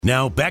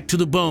Now back to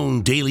the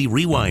Bone Daily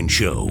Rewind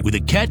Show with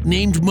a cat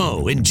named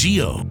Mo and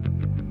Geo.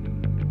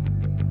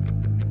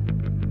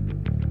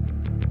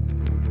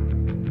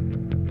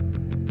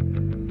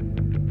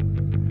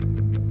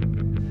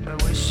 I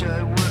wish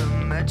I would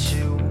have met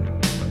you.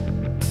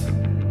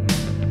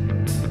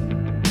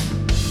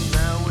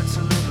 Now it's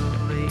a little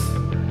late.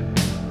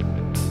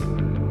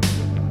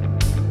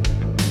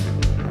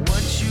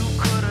 What you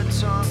could have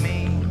taught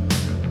me,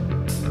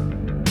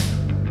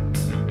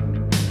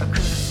 I could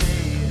have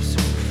saved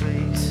some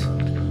face.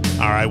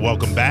 All right,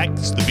 welcome back.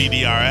 It's the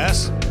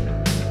BDRS.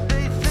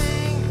 They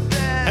think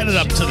that Headed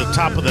up to the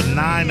top of the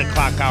 9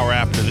 o'clock hour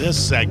after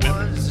this segment.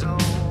 was all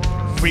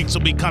Freaks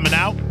will be coming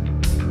out.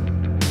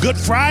 Good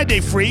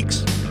Friday,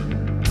 freaks.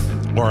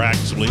 Or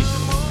actually,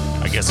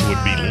 I guess it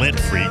would be Lent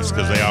freaks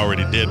because they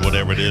already did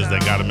whatever it is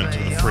that got them into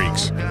the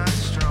freaks. got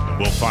strong.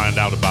 We'll find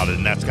out about it,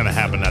 and that's going to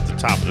happen at the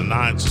top of the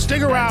 9. So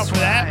stick around for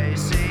that. I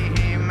say,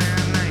 hey, man,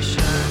 I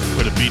shine.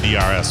 For the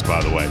BDRS,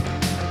 by the way.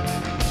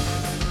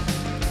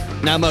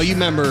 Now, Mo, you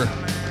remember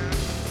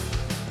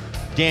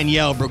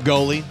Danielle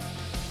Bregoli?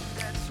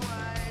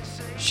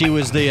 She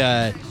was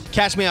the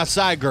Catch Me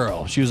Outside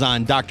girl. She was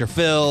on Dr.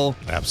 Phil.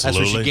 That's where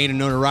Absolutely. she gained a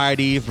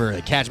notoriety for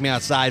the Catch Me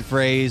Outside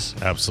phrase.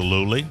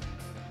 Absolutely.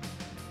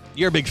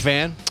 You're a big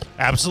fan.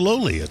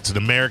 Absolutely. It's an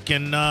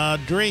American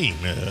dream.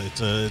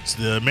 It's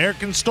the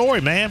American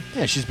story, man.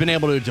 Yeah, she's been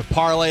able to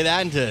parlay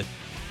that into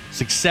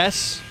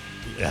success,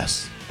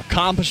 Yes.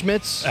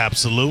 accomplishments,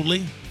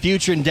 Absolutely.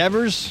 future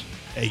endeavors.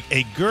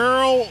 A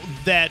girl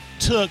that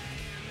took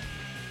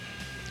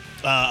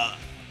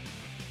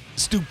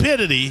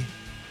stupidity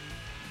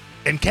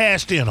and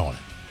cashed in on it.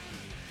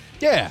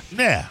 Yeah.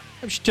 Yeah.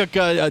 She took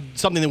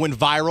something that went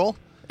viral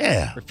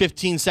Yeah. for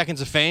 15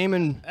 seconds of fame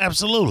and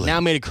Absolutely. now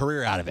made a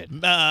career out of it.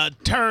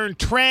 Turn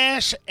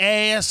trash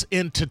ass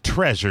into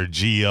treasure,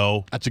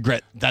 Gio. That's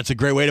a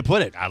great way to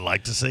put it. I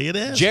like to say it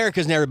is.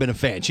 Jerrica's never been a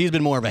fan. She's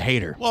been more of a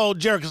hater. Well,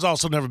 Jerrica's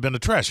also never been a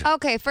treasure.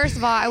 Okay, first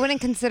of all, I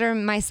wouldn't consider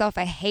myself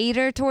a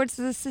hater towards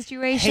this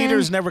situation.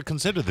 Haters never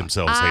consider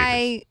themselves haters.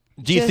 I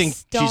Do you think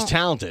just she's don't-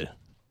 talented?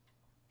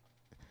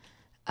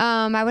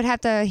 I would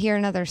have to hear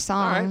another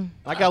song.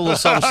 I got a little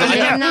something. I mean,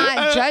 something. I'm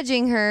not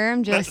judging her.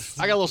 I'm just.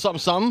 I got a little something.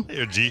 Something.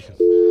 Here, G.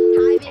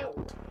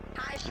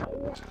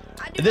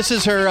 This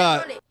is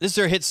her. This is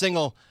her hit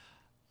single,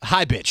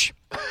 "Hi Bitch."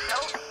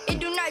 It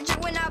do not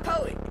drip when I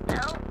pull it.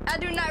 I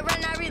do not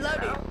run, I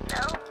reload it.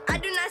 I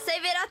do not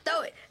save it, I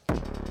throw it.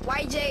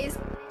 White J's,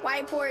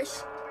 white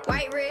Porsche,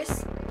 white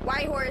wrist,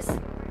 white horse.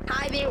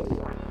 High view,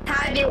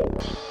 high view,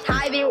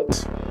 high view,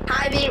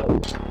 high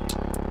view.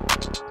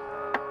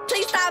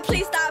 Please stop,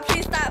 please stop,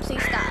 please stop,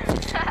 please stop.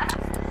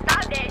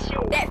 Stop that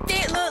shit. That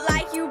fit look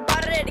like you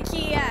bought it at the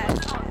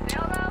kiosk.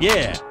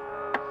 Yeah.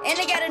 And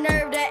they got a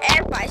nerve to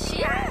ask my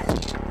shit.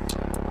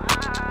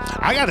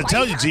 I got to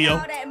tell you, All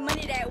Gio, that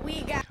money that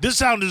we got. this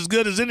sounds as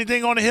good as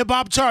anything on the hip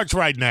hop charts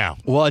right now.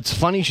 Well, it's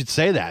funny you should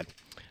say that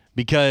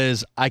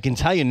because I can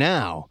tell you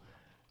now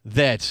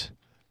that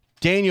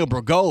Danielle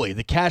Bregoli,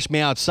 the Cash Me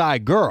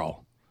Outside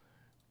girl,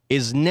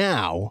 is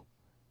now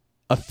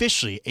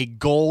officially a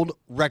gold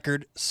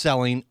record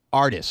selling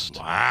artist.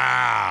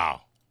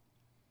 Wow.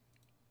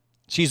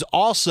 She's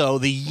also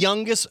the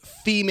youngest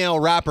female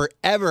rapper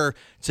ever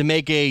to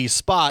make a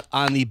spot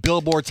on the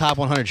Billboard Top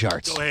 100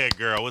 charts. Go ahead,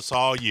 girl. It's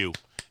all you.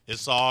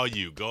 It's all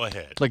you. Go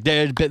ahead. Like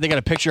they got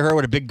a picture of her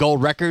with a big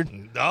gold record.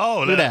 Oh,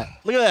 Look at that.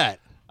 Look at that.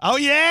 Oh,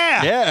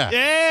 yeah. Yeah.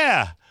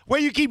 Yeah.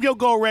 Where you keep your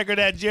gold record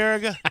at,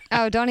 Jerrica?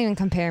 Oh, don't even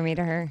compare me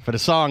to her. For the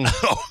song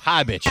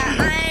Hi Bitch.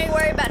 I ain't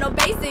worried about no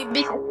basic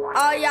bitch.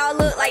 All y'all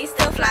look like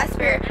still fly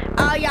spirit.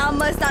 All y'all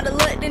must not have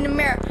looked in the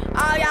mirror.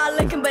 All y'all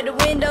looking but the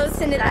windows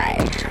in the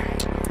light.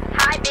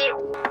 Hi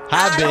bitch.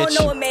 Hi I don't bitch.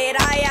 know what made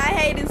I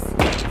haters.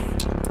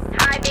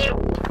 Hi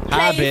bitch.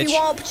 Hi Play if bitch. you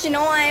want, but you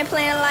know I ain't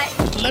playing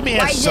like Let me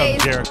ask white you something,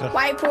 J's, Jerrica.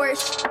 white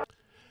Porsche,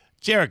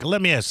 Jerrica,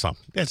 let me ask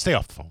something. Yeah, stay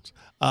off the phones.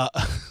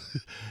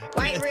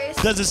 white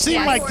wrist. Does it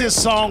seem white like Porsche.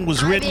 this song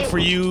was written for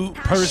you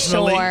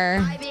personally? Sure.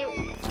 Hi,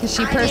 bitch. Because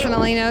she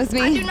personally knows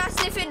I do me. not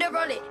sniff it to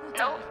roll it.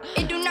 No.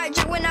 It do not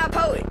drip when I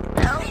pull it.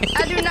 No.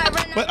 I do not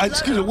run. But,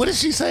 excuse me, what did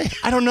she say?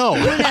 I don't know.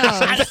 Who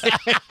knows?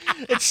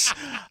 It's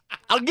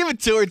I'll give it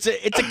to her. It's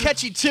a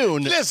catchy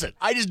tune. Listen.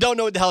 I just don't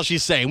know what the hell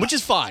she's saying, which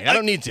is fine. I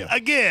don't need to.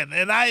 Again,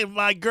 and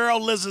my girl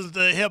listens to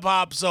hip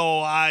hop, so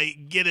I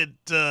get it.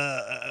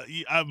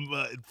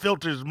 It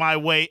filters my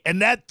way,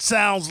 and that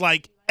sounds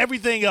like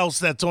everything else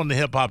that's on the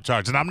hip hop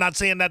charts. And I'm not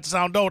saying that to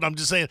sound old. I'm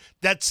just saying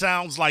that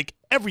sounds like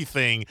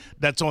everything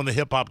that's on the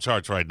hip hop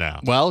charts right now.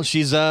 Well,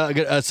 she's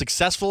a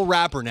successful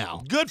rapper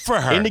now. Good for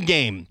her. In the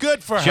game.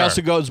 Good for her. She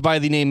also goes by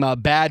the name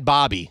Bad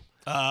Bobby.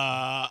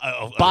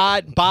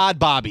 Bad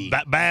Bobby.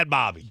 Bad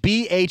Bobby.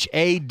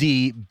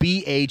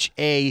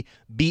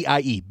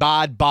 BHADBHABIE.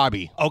 Bad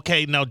Bobby.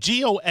 Okay, now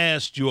Gio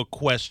asked you a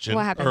question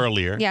What happened?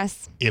 earlier.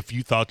 Yes. If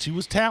you thought she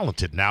was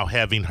talented. Now,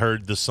 having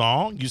heard the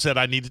song, you said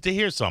I needed to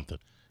hear something.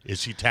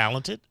 Is she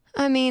talented?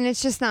 I mean,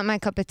 it's just not my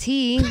cup of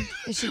tea.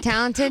 Is she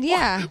talented?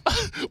 Yeah.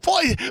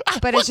 Boy,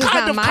 But it's just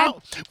not my-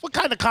 what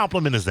kind of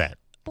compliment is that?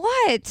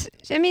 What?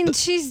 I mean,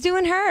 she's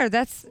doing her.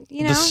 That's,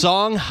 The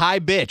song Hi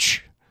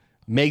Bich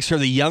makes her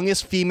the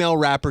youngest female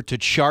rapper to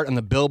chart on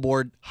the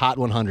Billboard Hot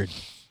 100.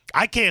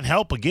 I can't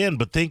help again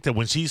but think that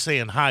when she's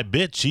saying hi,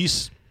 bitch,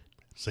 she's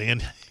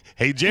saying,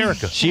 hey,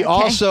 Jerrica. She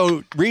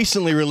also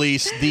recently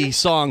released the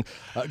song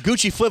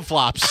Gucci Flip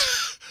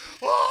Flops.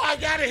 Oh, I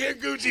got to hear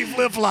Gucci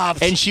Flip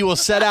Flops. And she will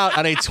set out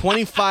on a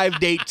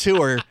 25-date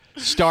tour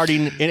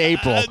starting in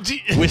April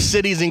with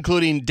cities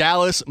including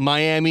Dallas,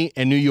 Miami,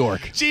 and New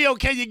York. Gio,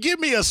 can you give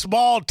me a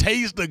small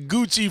taste of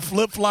Gucci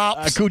Flip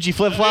Flops? Gucci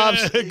Flip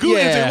Flops?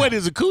 What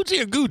is it,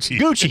 Gucci or Gucci?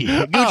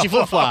 Gucci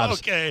Flip Flops.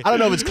 Okay. I don't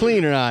know if it's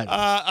clean or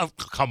not.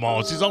 Come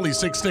on, she's only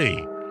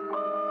 16.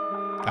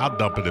 I'll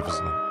dump it if it's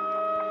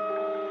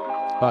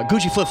not.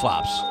 Gucci Flip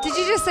Flops. Did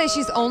you just say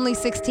she's only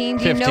 16?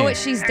 Do you 15. know what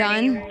she's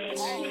done?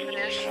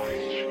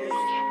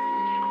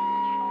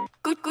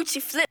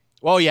 Gucci flip.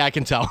 Oh, yeah, I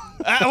can tell.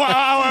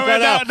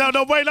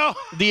 Wait, no.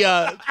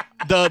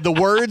 The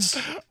words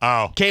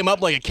Oh. came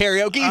up like a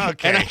karaoke,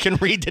 Okay. and I can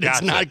read that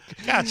it's not.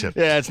 Gotcha.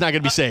 Yeah, it's not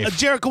going to be safe.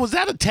 Jerrica, was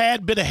that a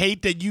tad bit of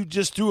hate that you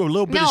just threw a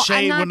little bit No, of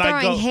shade I'm when not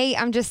I throwing go? hate.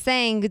 I'm just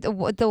saying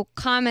the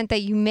comment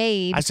that you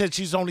made. I said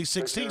she's only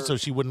 16, so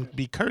she wouldn't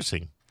be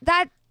cursing.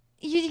 That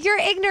you're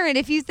ignorant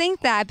if you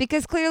think that,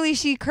 because clearly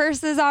she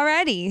curses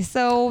already.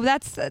 So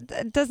that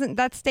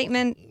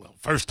statement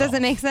First doesn't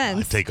off, make sense.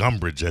 I take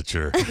umbrage at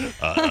your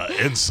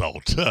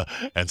insult.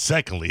 And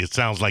secondly, it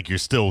sounds like you're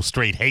still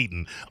straight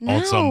hating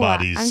on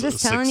somebody's I'm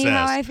just telling success. you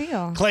how I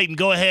feel. Clayton,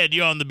 go ahead.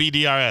 You're on the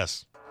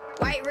BDRS.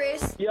 White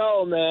wrist.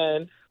 Yo,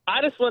 man.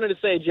 I just wanted to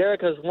say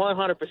Jerrica's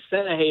 100%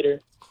 a hater.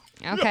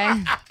 Okay.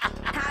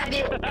 Hide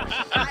it.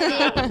 Hide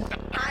it.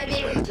 Hide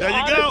it. There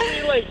you go.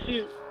 Honestly, like,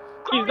 she's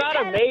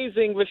not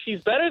amazing, but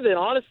she's better than,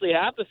 honestly,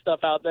 half the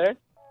stuff out there.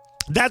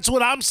 That's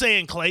what I'm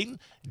saying, Clayton.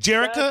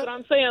 Jerrica. That's what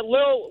I'm saying.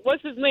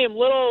 What's his name?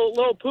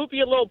 Little Poopy,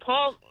 Little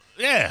Pump?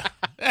 Yeah.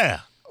 Yeah,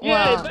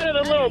 Wow. it's better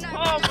than Little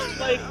Pump.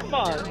 Like, come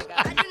on.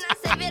 I do not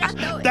save it, I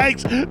throw it.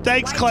 Thanks,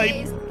 White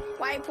Clayton. J's,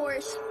 white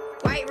Porsche,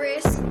 white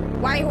wrist,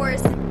 white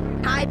horse.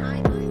 Hide.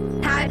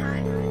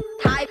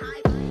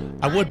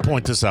 I would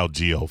point this out,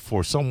 Gio,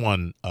 for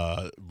someone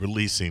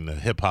releasing a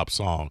hip hop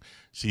song.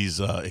 She's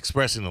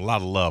expressing a lot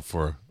of love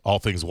for all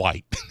things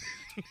white.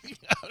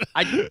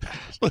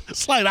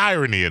 Slight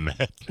irony in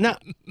that. No,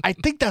 I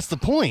think that's the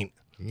point.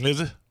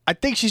 Is it? I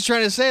think she's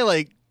trying to say,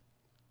 like,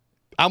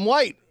 I'm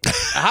white.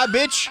 Hi,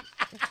 bitch.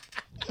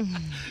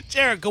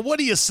 Jerrica, what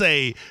do you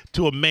say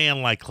to a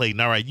man like Clayton?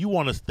 All right, you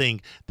want to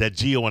think that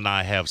Gio and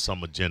I have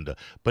some agenda,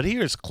 but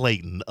here's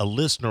Clayton, a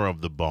listener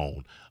of The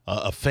Bone,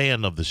 a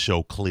fan of the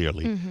show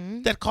clearly,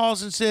 that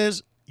calls and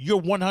says,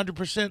 you're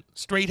 100%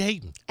 straight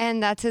hating.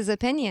 And that's his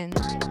opinion.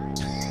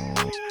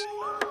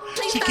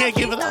 She can't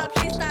give it up.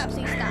 Please stop.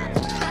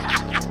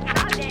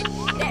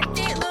 That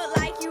fit look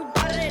like you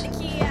bought it at the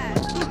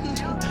kiosk.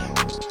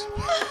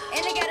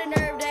 And they got a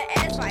nerve to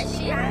ask why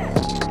she hot.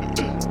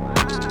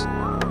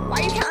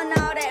 Why you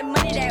counting all that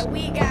money that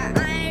we got?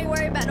 I ain't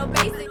worried about no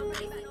basic.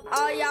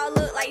 All y'all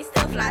look like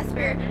still fly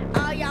spirit.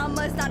 All y'all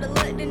must not have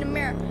looked in the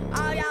mirror.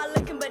 All y'all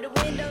looking but the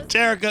windows.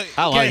 Jerrica,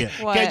 I like it.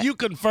 What? Can you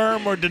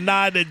confirm or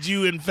deny that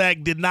you, in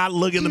fact, did not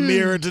look in the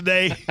mirror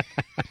today?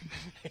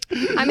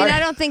 I mean, I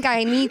don't think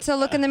I need to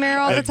look in the mirror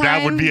all the time.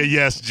 That would be a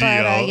yes, But,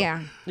 Gio.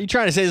 yeah. You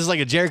trying to say this is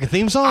like a Jerrica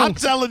theme song? I'm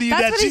telling you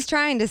That's that what he's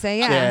trying to say,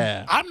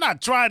 yeah. I'm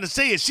not trying to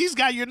say it. She's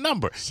got your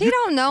number. She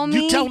don't know me.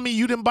 You telling me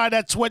you didn't buy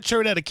that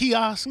sweatshirt at a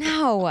kiosk?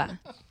 No.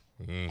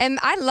 And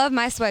I love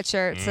my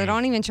sweatshirt, so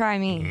don't even try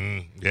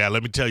me. Yeah,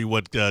 let me tell you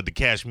what the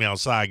Cash Me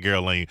Outside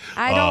girl ain't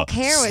I don't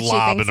care what she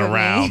slobbing thinks of me.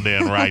 around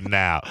in right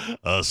now.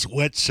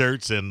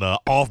 Sweatshirts and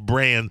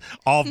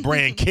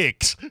off-brand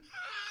kicks.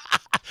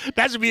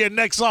 That should be your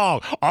next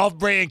song,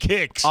 off-brand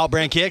kicks. All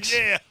brand kicks?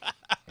 Yeah.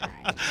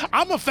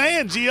 I'm a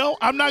fan, Gio.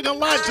 I'm not going to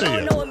lie I to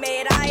don't you. know it,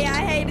 man. I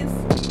hate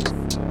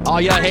this.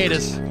 All y'all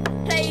haters.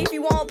 Play if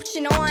you want, but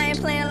you know I ain't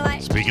playing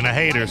like. Speaking of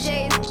haters,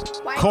 J's,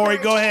 white Corey,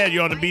 Porsche. go ahead.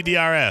 You're on the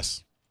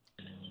BDRS.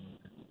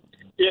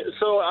 Yeah,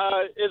 so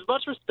as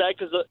much respect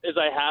as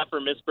I have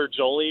for Miss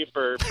Berjoli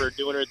for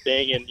doing her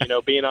thing and,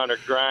 being on her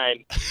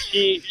grind,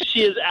 she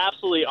is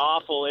absolutely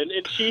awful. And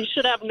she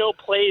should have no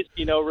place,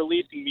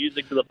 releasing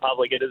music to the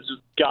public. It is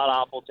just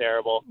god-awful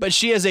terrible. But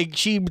she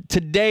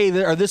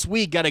today or this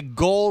week got a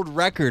gold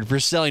record for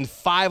selling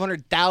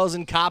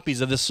 500,000 copies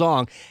of this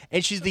song,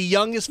 and she's the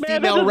youngest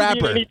Man, that female doesn't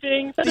mean rapper.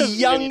 anything. That The doesn't mean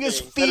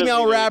youngest anything. That doesn't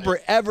female mean rapper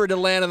anything. ever to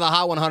land on the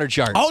Hot 100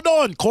 chart. Hold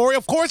on, Corey.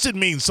 Of course it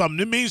means something.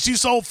 It means she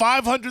sold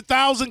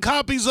 500,000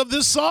 copies of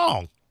this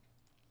song.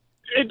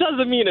 It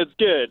doesn't mean it's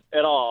good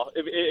at all.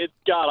 It's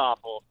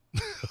god-awful.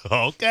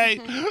 Okay.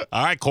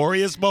 All right,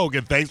 Corey is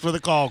smoking. Thanks for the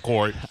call,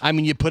 Corey. I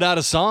mean, you put out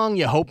a song,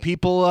 you hope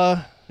people,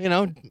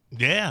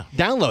 Yeah.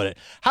 download it.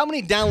 How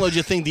many downloads do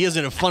you think the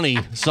Isn't It Funny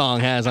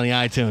song has on the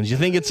iTunes? You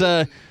think it's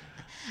I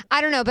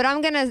don't know, but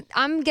I'm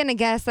gonna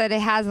guess that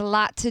it has a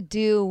lot to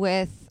do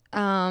with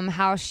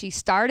how she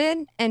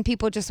started, and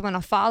people just want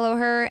to follow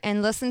her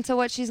and listen to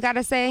what she's got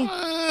to say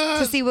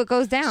to see what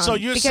goes down. So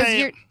you're because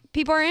saying-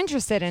 people are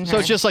interested in her. so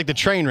it's just like the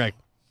train wreck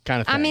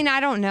kind of thing. I mean, I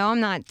don't know. I'm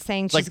not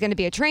saying she's going to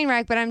be a train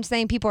wreck, but I'm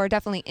saying people are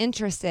definitely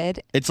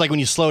interested. It's like when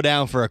you slow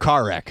down for a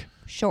car wreck.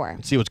 Sure.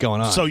 See what's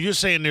going on. So you're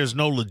saying there's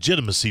no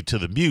legitimacy to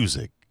the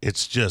music.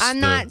 It's just I'm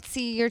not.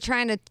 See, you're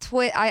trying to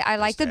twist. I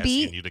like the asking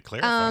beat. you to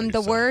clarify The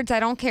yourself. words I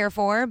don't care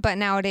for, but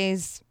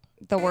nowadays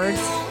the words.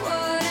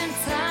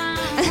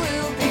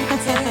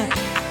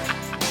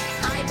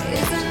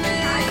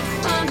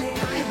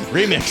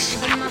 Remix.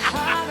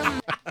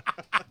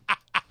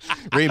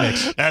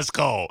 Remix. That's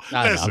cold. I know,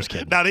 I'm Listen, just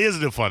kidding. Now,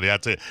 isn't it funny?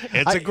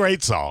 It's a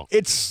great song.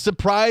 It's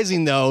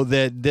surprising though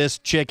that this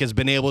chick has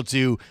been able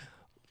to.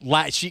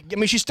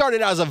 She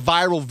started out as a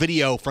viral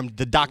video from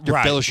the Dr.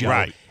 Right, Phil show,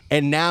 right.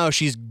 and now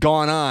she's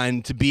gone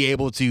on to be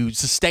able to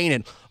sustain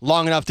it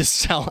long enough to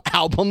sell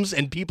albums,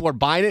 and people are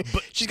buying it.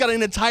 But she's got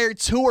an entire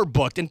tour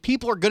booked, and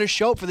people are going to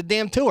show up for the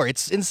damn tour.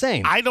 It's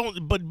insane. I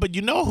don't, but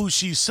you know who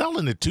she's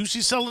selling it to?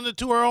 She's selling it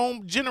to her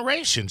own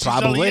generation. She's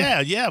Probably.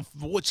 Yeah.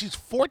 What? She's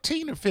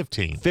 14 or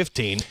 15.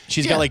 15.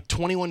 She's Yeah. got like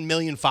 21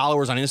 million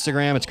followers on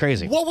Instagram. It's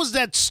crazy. What was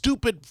that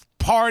stupid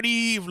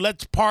party?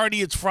 Let's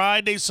party. It's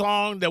Friday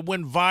song that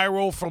went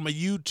viral from a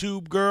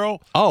YouTube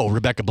girl. Oh,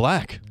 Rebecca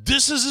Black.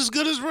 This is as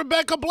good as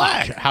Rebecca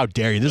Black. How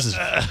dare you? This is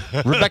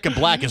Rebecca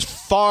Black is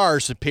far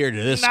superior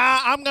to this. Nah,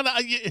 I'm gonna.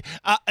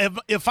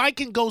 If I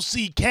can go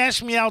see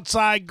Cash Me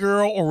Outside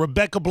Girl or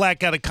Rebecca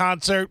Black at a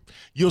concert,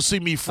 you'll see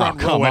me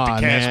front Oh, row come at the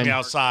on, Cash man. Me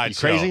Outside You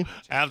show. crazy?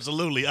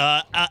 Absolutely.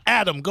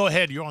 Adam, go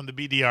ahead. You're on the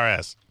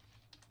BDRS.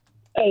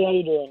 Hey, how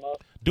you doing, man?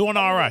 Doing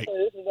all right.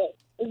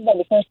 This is about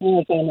the first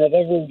one time I've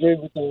ever agreed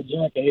with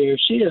Jerrica here.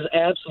 She is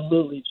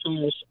absolutely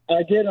trash.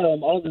 I get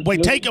all this.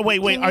 Wait.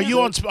 Are you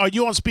on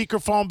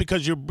speakerphone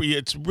because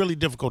it's really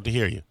difficult to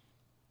hear you?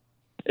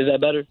 Is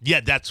that better?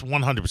 Yeah, that's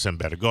 100%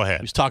 better. Go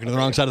ahead. He's talking to the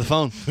wrong side of the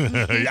phone.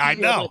 I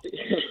know.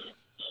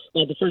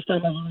 Not the first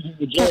time I've ever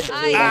heard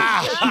Jerrica. She's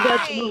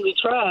absolutely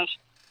trash.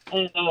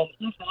 And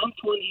listen, I'm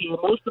 20 here.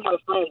 Most of my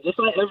friends, if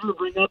I ever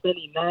bring up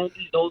any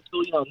 90s, old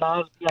school,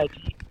 Nas,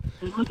 B.I.G.,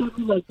 they look at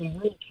me like the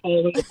roots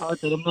falling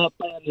apart that I'm not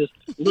playing this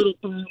Little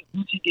Pump,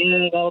 Gucci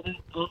Gang, all this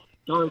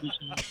garbage.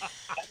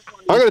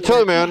 I got to tell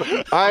you, man,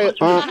 I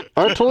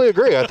totally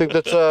agree. I think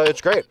that's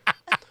it's great.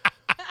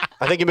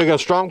 I think you make a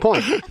strong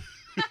point.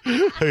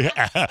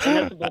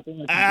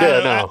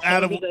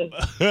 Adam,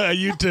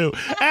 you too.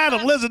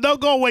 Adam, listen, don't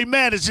go away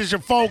mad. It's just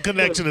your phone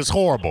connection is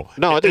horrible.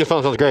 No, I think the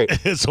phone sounds great.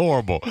 It's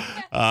horrible.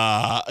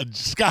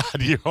 Scott,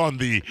 you're on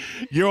the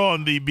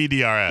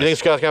BDRS. You think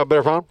Scott's got a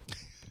better phone?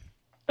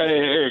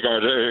 Hey,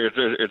 guys,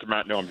 it's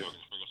Matt. No, I'm doing this.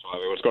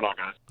 What's going on,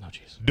 guys? Oh,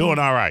 jeez. Doing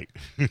all right.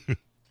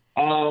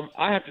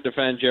 I have to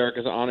defend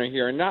Jerrica's honor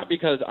here, and not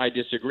because I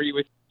disagree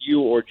with you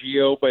or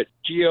Gio, but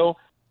Gio,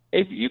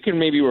 if you can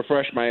maybe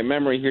refresh my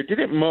memory here,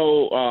 didn't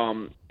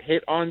Mo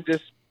hit on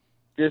this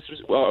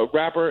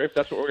rapper, if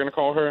that's what we're going to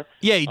call her?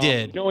 Yeah, he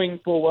did. Knowing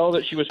full well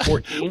that she was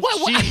 14.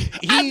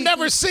 I've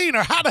never seen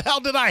her. How the hell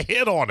did I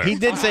hit on her? He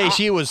did say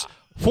she was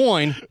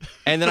fine,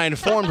 and then I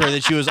informed her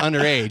that she was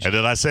underage. And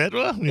then I said,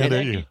 well, yeah,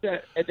 there you go.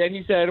 And then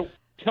he said,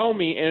 tell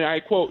me, and I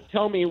quote,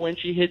 tell me when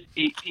she hits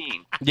 18.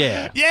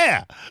 Yeah.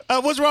 Yeah.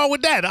 What's wrong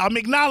with that? I'm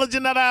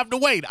acknowledging that I have to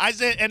wait. I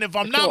said, and if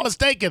I'm not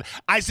mistaken,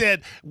 I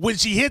said when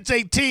she hits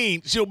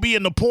 18, she'll be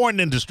in the porn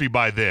industry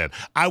by then.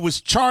 I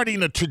was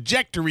charting a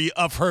trajectory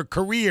of her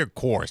career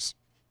course.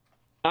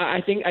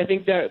 I think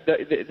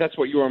that's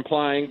what you were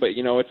implying, but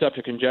it's up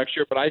to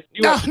conjecture. But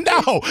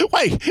No,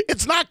 wait,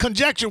 it's not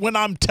conjecture when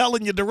I'm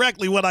telling you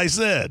directly what I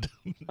said.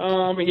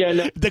 No.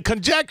 The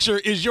conjecture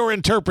is your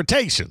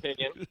interpretation.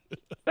 Opinion.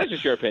 That's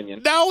just your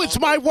opinion. No, it's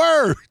my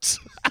words.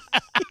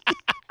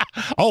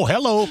 Oh,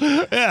 hello.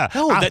 Yeah.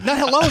 No, not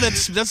hello.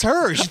 That's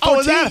her. She's 14. Oh,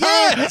 is that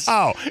her? Yes.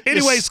 Oh,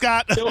 anyway,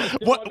 Scott. Still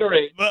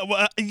underage.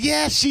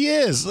 Yeah, she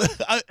is.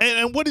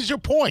 And what is your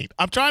point?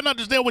 I'm trying to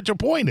understand what your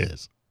point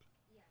is.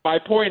 My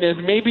point is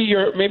maybe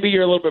you're a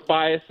little bit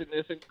biased in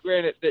this, and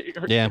granted that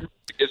her music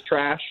is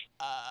trash,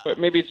 but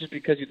maybe it's just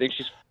because you think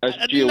she's as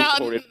Gio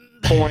quoted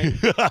point.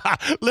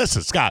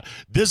 Listen, Scott,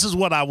 this is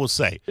what I will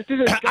say. This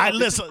isn't Scott, I this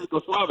listen. is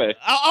Rico Suave.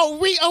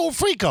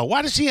 Frico.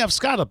 Why does she have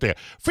Scott up there?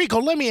 Frico,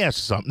 let me ask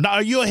you something. Now,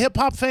 are you a hip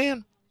hop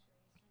fan?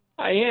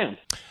 I am.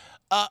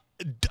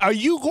 Are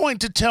you going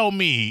to tell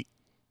me,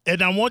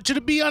 and I want you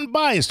to be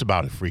unbiased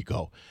about it,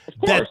 Frico,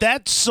 course.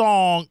 that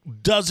song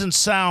doesn't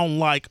sound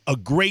like a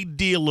great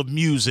deal of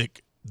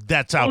music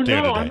that's out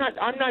there no, today?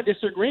 I'm not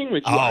disagreeing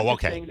with you. Oh, I'm just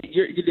okay. saying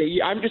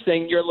that I'm just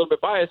saying you're a little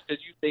bit biased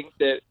because you think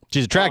that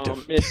She's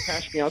attractive. Miss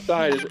Cash Me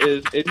Outside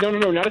is no,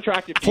 not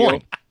attractive to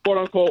Point. you, quote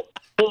unquote.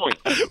 Point.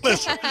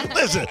 Listen.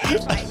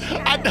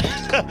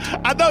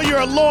 I know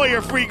you're a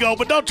lawyer, Frico,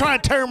 but don't try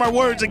and turn my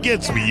words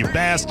against me, you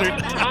bastard.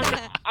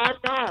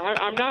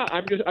 I'm not.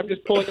 I'm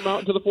just pulling them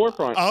out into the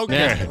forefront.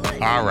 Okay.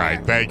 All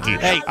right. Thank you.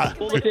 Hey,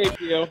 Pull the tape,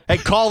 Gio. hey,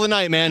 call the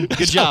night, man.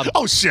 Good job.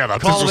 Oh, shit. Call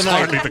This it was a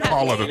hardly night. the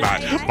call of the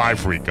night. Bye,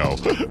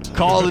 Frico.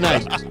 Call the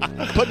night.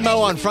 Put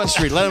Mo on Front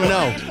Street. Let him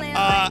know.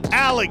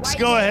 Alex,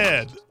 go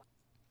ahead.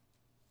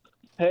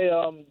 Hey,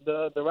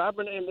 the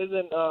rapper name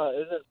isn't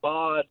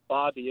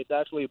Bobby. It's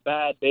actually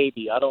Bad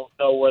Baby. I don't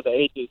know where the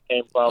H's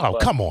came from. Oh,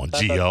 but come on,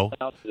 that's how Gio. they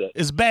pronounce it.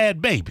 It's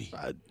Bad Baby.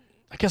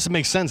 I guess it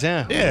makes sense,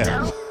 yeah.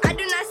 Yeah. I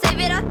do not save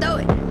it, I throw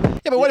it.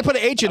 Yeah, but what do you put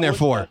an H in there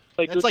for?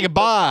 It's like a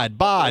bod,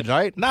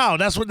 right? No,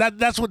 that's what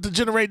that's what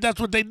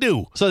they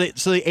do. So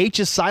the H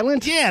is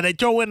silent? Yeah, they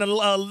throw in a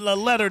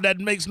letter that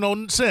makes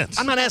no sense.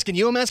 I'm not asking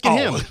you, I'm asking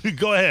him.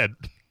 Go ahead.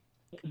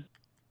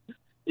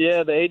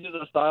 Yeah, the H's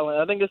are silent.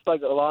 I think it's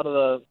like a lot of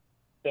the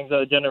things that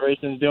the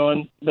generation's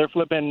doing. They're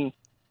flipping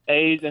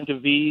A's into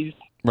V's.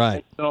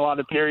 Right. And a lot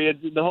of periods.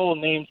 The whole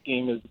name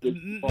scheme is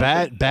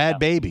Bad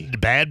baby.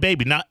 Bad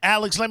baby. Now,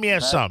 Alex, let me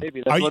ask Bad something.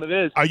 Baby, that's what it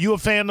is. Are you a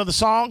fan of the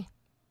song?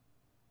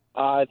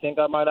 I think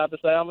I might have to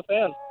say I'm a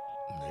fan.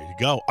 There you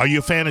go. Are you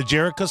a fan of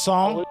Jerrica's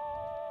song?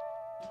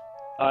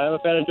 I am a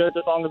fan of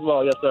Jerrica's song as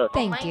well. Yes, sir.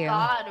 Thank you.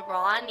 God,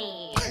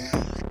 Ronnie.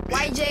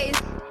 White J's,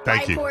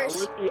 Thank white you.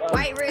 Porsche,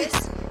 white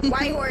wrist,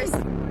 white horse,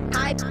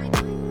 hide.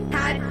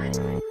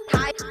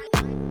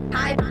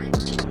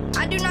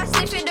 I do not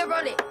sniff it to roll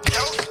it.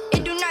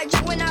 It do not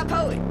drip when I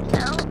pull it.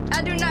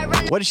 I do not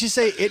run. What did she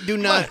say? It do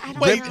not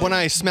rip when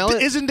I smell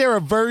it? Isn't there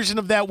a version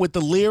of that with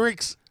the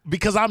lyrics?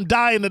 Because I'm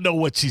dying to know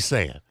what she's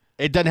saying.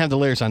 It doesn't have the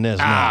lyrics on this.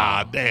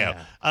 Ah, no. damn.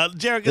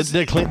 Jerrica, This is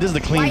the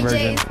clean White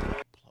version. J's.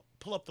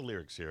 pull up the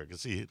lyrics here. I can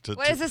see.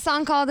 What is this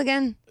song called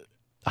again?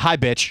 Hi,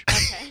 bitch.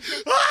 Okay.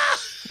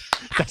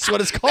 That's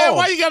what it's Man, called.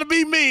 why you got to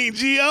be mean,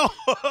 Gio?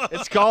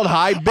 It's called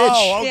Hi, bitch.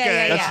 Oh,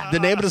 okay. That's the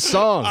name of the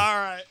song. All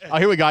right. Oh,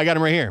 here we go. I got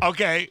him right here.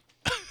 Okay.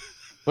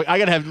 Wait,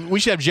 we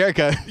should have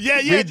Jerrica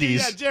read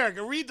these. Yeah,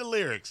 Jerrica, read the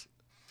lyrics.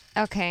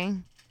 Okay.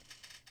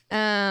 Do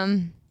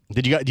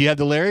you have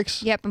the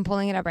lyrics? Yep, I'm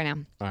pulling it up right now.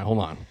 All right, hold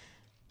on.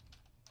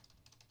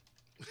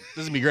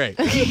 This is going to be great.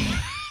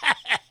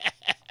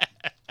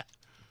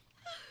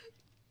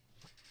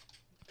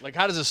 Like,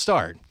 how does it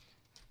start?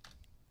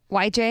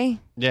 YJ?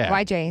 Yeah.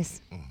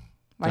 YJ's. All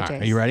YJ's.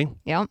 right, are you ready?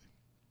 Yep.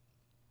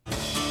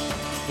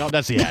 No,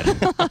 that's the ad.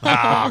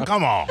 Ah,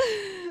 come on.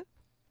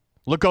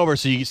 Look over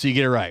so you get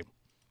it right.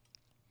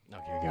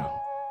 Okay, here you go.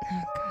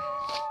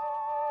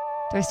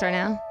 Do I start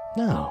now?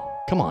 No,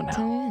 come on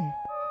Tell now. me in.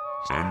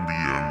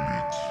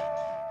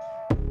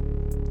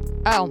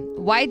 Oh,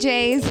 white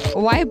J's,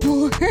 white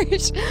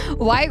Porsche,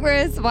 white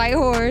wrist, white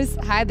horse,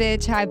 hi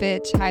bitch, hi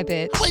bitch, hi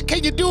bitch. Wait,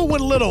 can you do it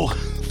with a little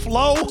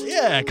flow?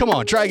 Yeah, come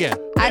on, try again.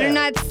 I do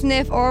not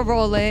sniff or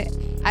roll it.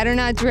 I do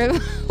not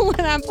drip when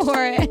I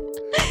pour it.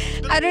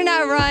 I do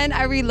not run,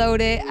 I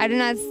reload it. I do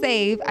not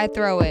save, I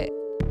throw it.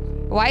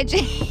 White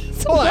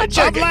J's. Hold on, I'm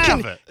Jerrica,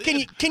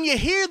 laughing. can you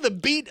hear the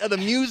beat of the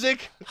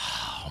music?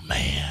 Oh,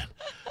 man.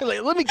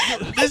 Like, let me.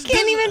 I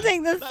can't even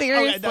take this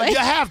seriously. Okay, no, you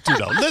have to,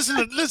 though.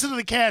 Listen to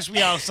the Cash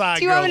Me Outside.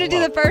 Do you want me to do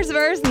the first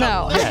verse?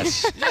 No.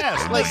 Yes.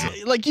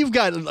 Yes. Like you've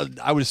got,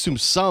 I would assume,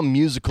 some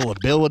musical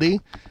ability.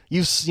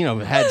 You've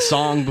had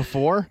song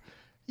before.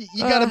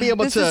 You got to be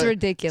able this is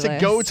ridiculous. to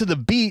go to the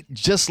beat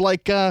just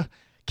like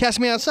 "Cast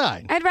Me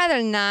Outside." I'd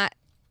rather not.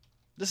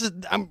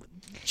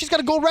 She's got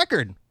a gold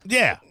record.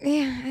 Yeah.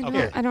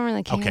 Yeah, I don't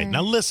really care. Okay,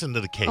 now listen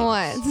to the cadence.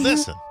 What?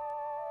 Listen.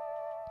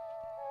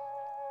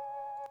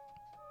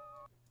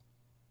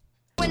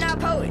 When I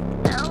pull it.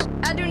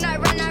 I do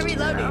not run, I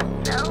reload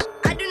it.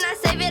 I do not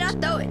save it, I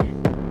throw it.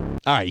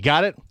 All right, you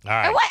got it. All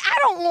right. What? I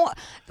don't want.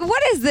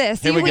 What is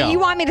this? Here we go. You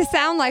want me to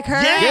sound like her?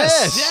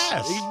 Yes.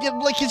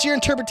 Like it's your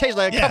interpretation,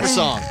 like a Yes. cover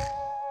song.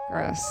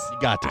 Gross. You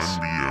got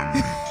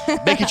this.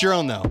 Make it your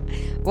own, though.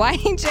 White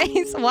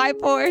J's, white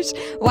Porsche,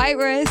 white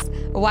wrist,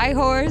 white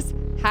horse,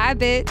 hi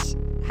bitch,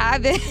 hi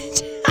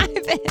bitch, hi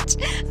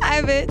bitch,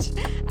 hi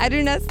bitch. I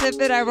do not sniff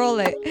it, I roll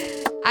it.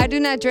 I do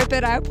not drip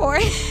it, I pour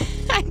it.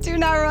 I do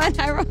not run,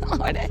 I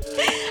reload it.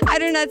 I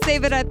do not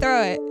save it, I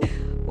throw it.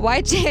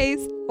 White J's,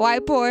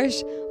 white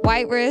Porsche,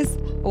 white wrist,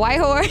 white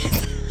horse,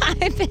 hi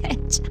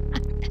bitch.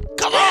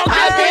 Come on,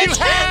 Hi Jerrica, bitch, you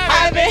hi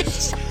had it.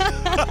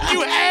 bitch.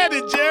 You had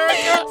it,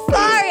 Jerrica.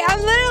 Sorry, I'm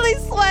literally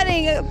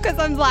sweating because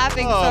I'm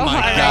laughing so hard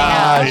right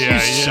now. You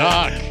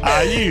suck.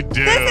 You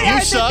do.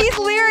 These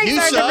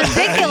lyrics are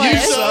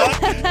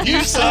ridiculous.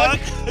 You suck.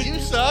 You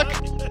suck.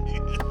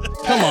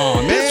 Come on,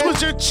 man. This was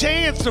your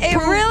chance to It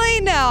prove.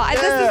 really Yeah.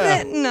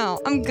 This isn't. No,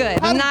 I'm good.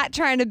 I'm not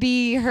trying to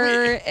be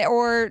her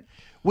or.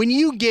 When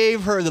you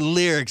gave her the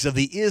lyrics of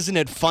the "Isn't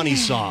It Funny"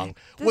 song,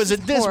 was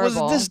it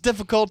horrible. this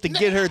difficult to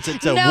get her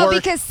to No, work?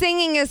 because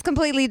singing is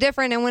completely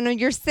different, and when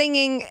you're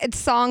singing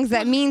songs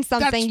that mean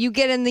something, you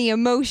get in the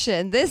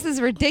emotion. This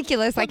is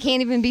ridiculous. I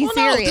can't even be No,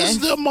 serious. this is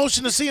the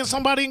emotion of seeing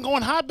somebody and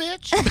going, "Hi,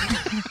 bitch."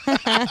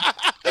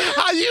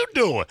 How you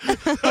doing? You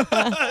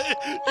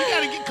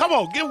gotta get. Come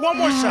on, get one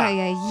more shot. Ay,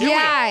 Here we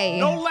ay, go. ay.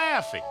 No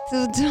laughing.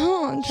 So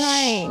I'm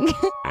trying.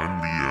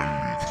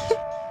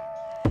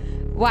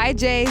 White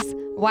J's,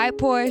 white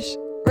Porsche,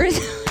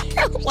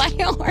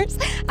 white horse,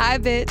 hi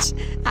bitch,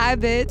 hi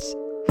bitch,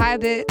 hi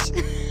bitch,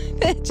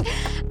 bitch.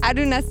 I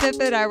do not sniff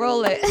it, I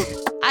roll it.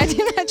 I do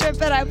not drip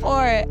it, I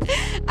pour it.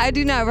 I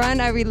do not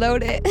run, I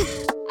reload it.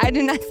 I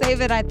do not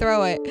save it, I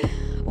throw it.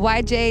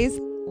 White J's,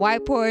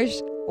 white Porsche,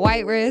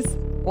 white wrist,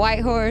 white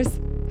horse,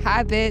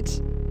 hi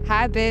bitch,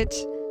 hi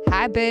bitch,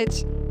 hi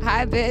bitch,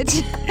 hi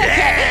bitch.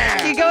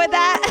 Yeah. You go with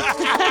that?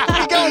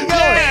 Keep going.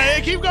 Yeah,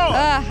 keep going.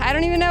 I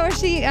don't even know where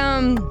she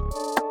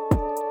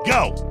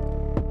Go.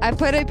 I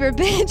put up your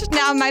bitch.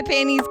 Now my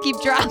panties keep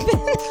dropping.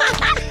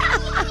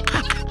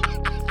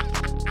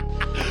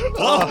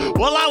 What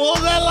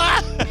was that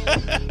line?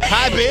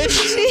 Hi,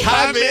 bitch.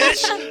 Hi,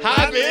 bitch.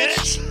 Hi,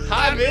 bitch.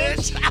 Hi,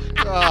 bitch.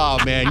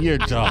 Oh, man, you're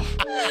tough.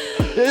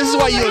 This is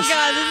why you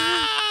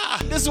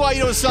This is why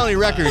you don't sell any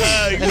records.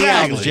 Any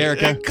albums,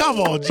 Jerrica. Come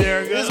on,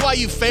 Jerrica. This is why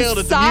you failed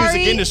at the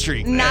music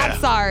industry. Not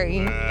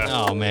sorry.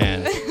 Oh,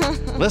 man.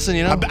 Listen,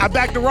 you know. I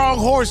backed the wrong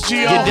horse,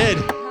 Gio. You did.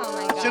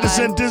 Should have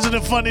said, isn't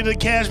it funny to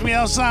Cash Me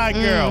Outside,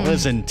 girl?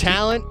 Listen,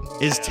 talent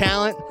is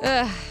talent.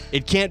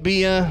 It can't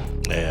be Yeah.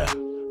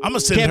 I'm gonna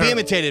send can't her. be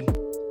imitated.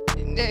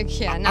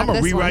 Yeah, not I'm gonna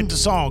this rewrite one. the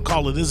song.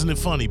 Call it "Isn't It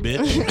Funny,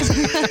 Bitch."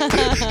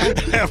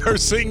 Have her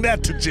sing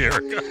that to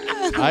Jerrica.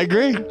 I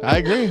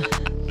agree.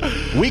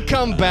 We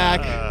come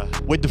back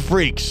with the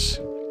freaks.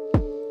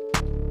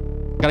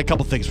 Got a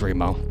couple things for you,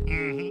 Mo.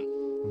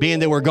 Being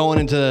that we're going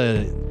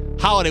into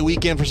holiday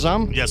weekend for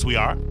some. Yes, we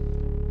are.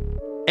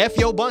 F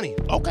Yo Bunny.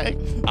 Okay.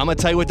 I'm gonna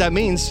tell you what that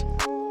means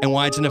and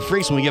why it's in the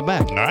freaks when we get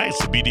back. All right, it's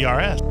the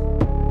BDRS.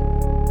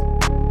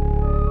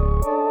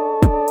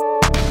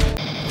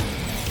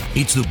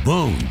 It's the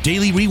Bone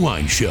Daily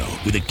Rewind Show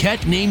with a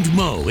cat named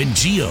Mo and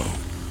Gio.